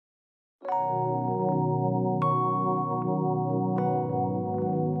Holy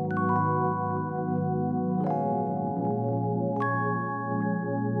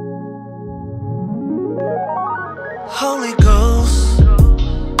Ghost.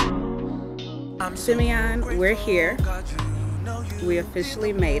 Simeon, we're here. We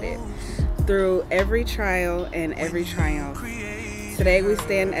officially made it through every trial and every triumph. Today we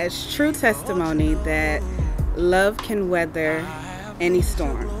stand as true testimony that love can weather any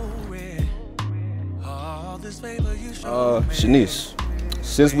storm. Shanice,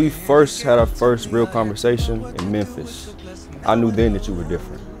 since we first had our first real conversation in Memphis, I knew then that you were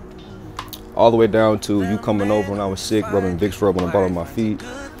different. All the way down to you coming over when I was sick, rubbing Vicks rub on the bottom of my feet,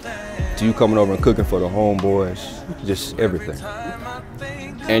 to you coming over and cooking for the homeboys, just everything.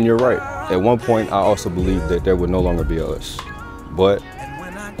 And you're right, at one point I also believed that there would no longer be us. But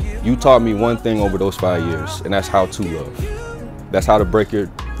you taught me one thing over those 5 years, and that's how to love. That's how to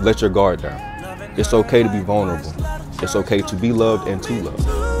let your guard down. It's okay to be vulnerable. It's okay to be loved and to love.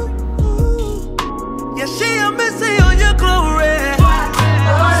 Yeah, she a missing on your glory.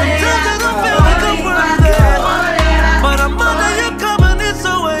 Sometimes I don't feel like I'm worth it, but I'm under your covenant, so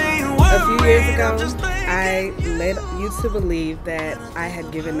I ain't worried. A few years ago, I led you to believe that I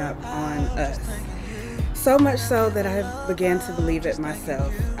had given up on us. So much so that I began to believe it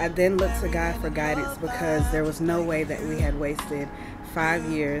myself. I then looked to God for guidance because there was no way that we had wasted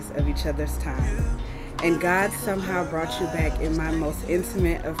 5 years of each other's time. And God somehow brought you back in my most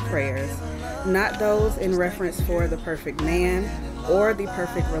intimate of prayers, not those in reference for the perfect man or the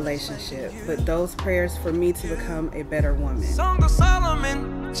perfect relationship, but those prayers for me to become a better woman. Song of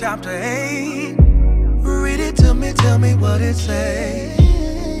Solomon, chapter 8. Read it to me, tell me what it says.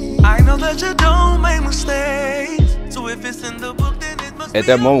 I know that you don't make mistakes, so if it's in the book, then it must be. At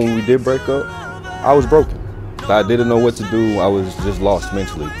that moment when we did break up, I was broken. I didn't know what to do. I was just lost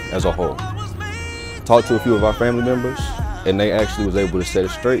mentally as a whole. Talked to a few of our family members, and they actually was able to set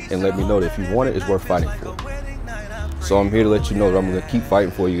it straight and let me know that if you want it, it's worth fighting for. So I'm here to let you know that I'm going to keep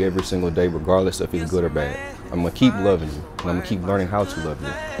fighting for you every single day, regardless if it's good or bad. I'm going to keep loving you, and I'm going to keep learning how to love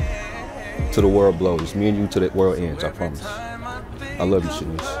you. Till the world blows. Me and you till the world ends, I promise. I love you,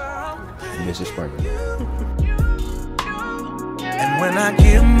 Shanice. And Mrs. Springer. And when I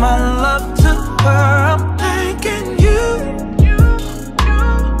give my love to her, I'm thanking you.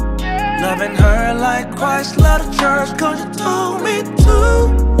 Loving her like Christ loved the church, cause you told me to.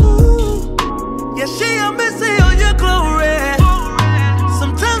 Yeah, she a missing on your glory.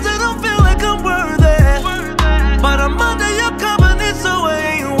 Sometimes I don't feel like I'm worth it, but I'm under your covenant, so I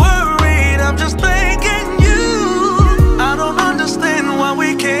ain't worried. I'm just thanking you. I don't understand why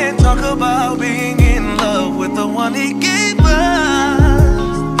we can't talk about being in love with the one he gave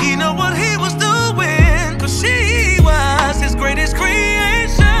us. He know what he was doing, cause she was his greatest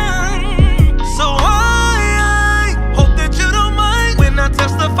creation. So I hope that you don't mind when I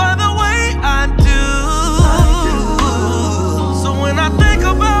testify the way I do. So when I think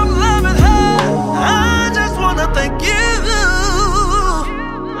about loving her, I just wanna thank you.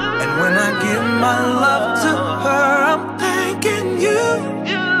 And when I give my love to her, I'm thanking you.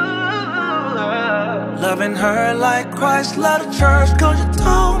 Loving her like Christ loved the church, cause you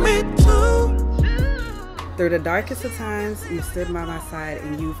told me to. Through the darkest of times, you stood by my side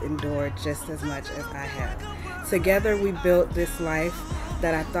and you've endured just as much as I have. Together we built this life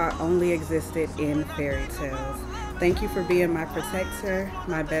that I thought only existed in fairy tales. Thank you for being my protector,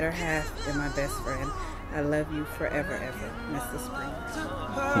 my better half, and my best friend. I love you forever, ever, Mr. Springer.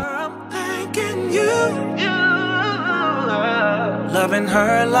 I'm thanking you. Loving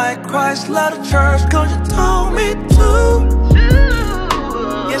her like Christ loved the church, cause you told me to.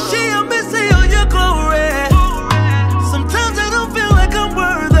 Yeah, she a missing on your glory. Sometimes I don't feel like I'm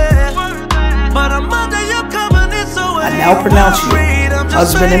worth it, but I'm under your covenant, so I now pronounce you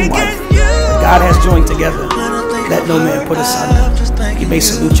husband and wife. God has joined together. Let no man put asunder. You may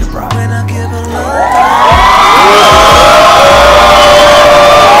salute your bride.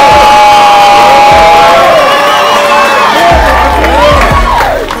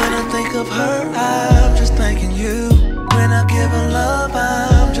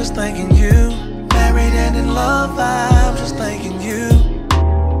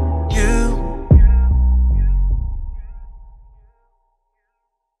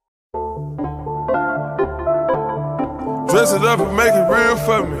 Dress it up and make it real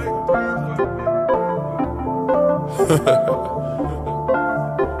for me.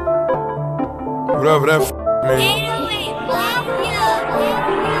 Whatever that means.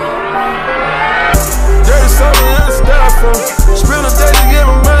 Dirty something in the styrofoam. Spend a day to get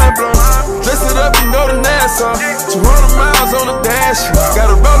my mind blown. Dress it up, you know the Nassau. 200 miles on the dash.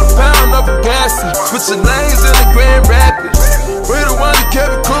 Gotta roll a pound up Switching lanes in the Grand Rapids. We the one that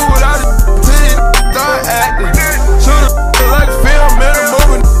kept it cool without it till you start acting. Shoot it like a film in a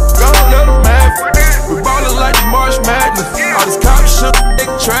movie, gon' let them have it. We ballin' like the March Madness. All these cops shoot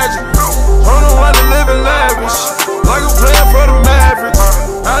it tragic. I don't wanna live in lavish, like I'm playing for the Mavericks.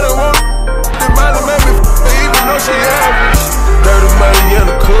 I don't want the money make me even though she average. Dirty money in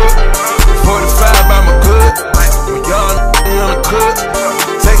the cook, 45 by my good. We young in the cook,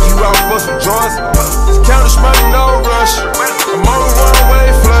 take you out for some joints. Count this money, no rush. I'm on the one-way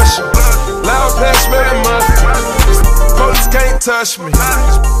flush. Loud pack smelling mustard. Police can't touch me.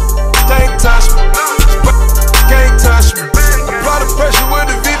 Can't touch me. Can't touch me. Apply the pressure with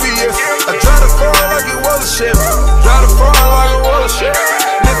the VVS. I try to fall like it was a ship. Try to fall like it was a ship.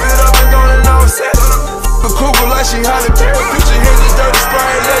 Lift it up and go and all set. The cougar like she Holly Berry. Future hit this dirty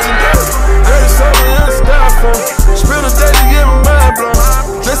spray legendary. Dirty something in the styrofoam. Spend a day to get my mind blown.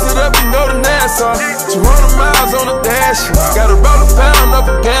 Dress it up, you know the Nassau. 200 miles on the dash. Gotta roll a pound up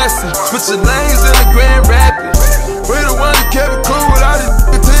a gas. Switching lanes in the Grand Rapids. We the one that kept it cool without it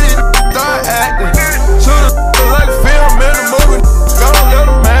till you start acting. Shoot it like a film in a movie, gon' let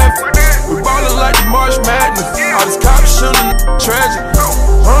them have it. We ballin' like the March Madness. All these cops shooting tragic.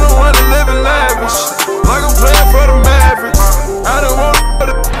 I don't wanna live in lavish, like I'm playing for the Mavericks. I don't want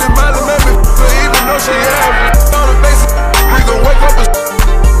the money make me even though she average. On the basic, we gon' wake up and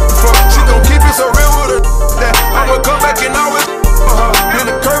fuck. She gon' keep it so real with her that I'ma come back and always her. In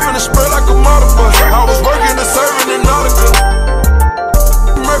the curve and the spread like a model bus. I was working and serving in Nautica.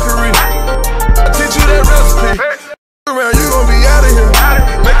 Mercury, I teach you that recipe. Around, you gon' be out of here.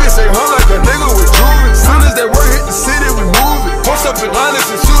 Make it say huh like a nigga with jewelry. Soon as that word hit the city, we move it. Post up in Linus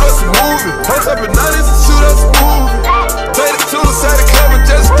and shoot us a movie. Post up in Linus and shoot us a movie. Take it to the side of cover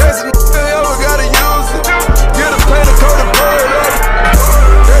just in case a nigga ever gotta use it. Get a paint a coat and blow it up.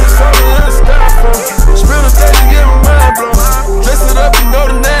 Dirty something in the styrofoam. Spend a day to get my mind blown. Dress it up, you know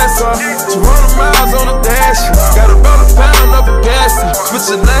the Nassau. 200 miles on the dash. Gotta roll a pound up a gas.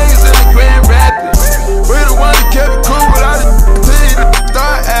 Switching lanes in the Grand Rapids. We the one that kept it cool without it till you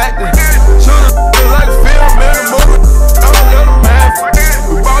start acting. Shoot it like a film in a movie, gon' let them have it.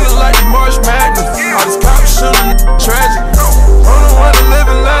 We ballin' like the March Madness. All these cops shooting tragic. I don't wanna live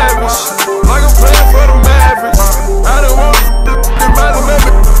in lavish, like I'm playing for the Mavericks. I don't want the money make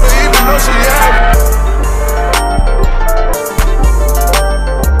me even though she average.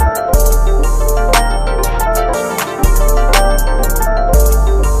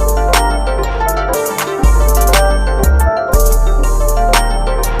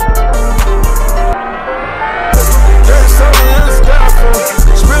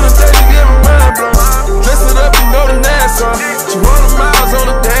 Spend a day to get my mind blown. Dress it up, you know the Nassau. 200 miles on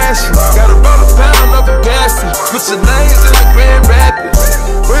the dash. Gotta roll a pound up a gas. Switching lanes in the Grand Rapids.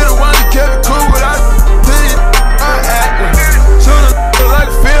 We the one that kept it cool without it till you start acting. Shoot it like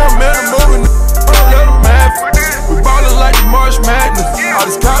a film in a movie, gon' let them have it. We ballin' like the March Madness. All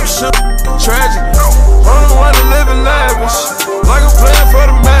these cops shooting tragic. I don't wanna live in lavish, like I'm playing for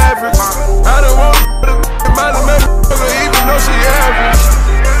the Mavericks. I don't want the money make me even though she average.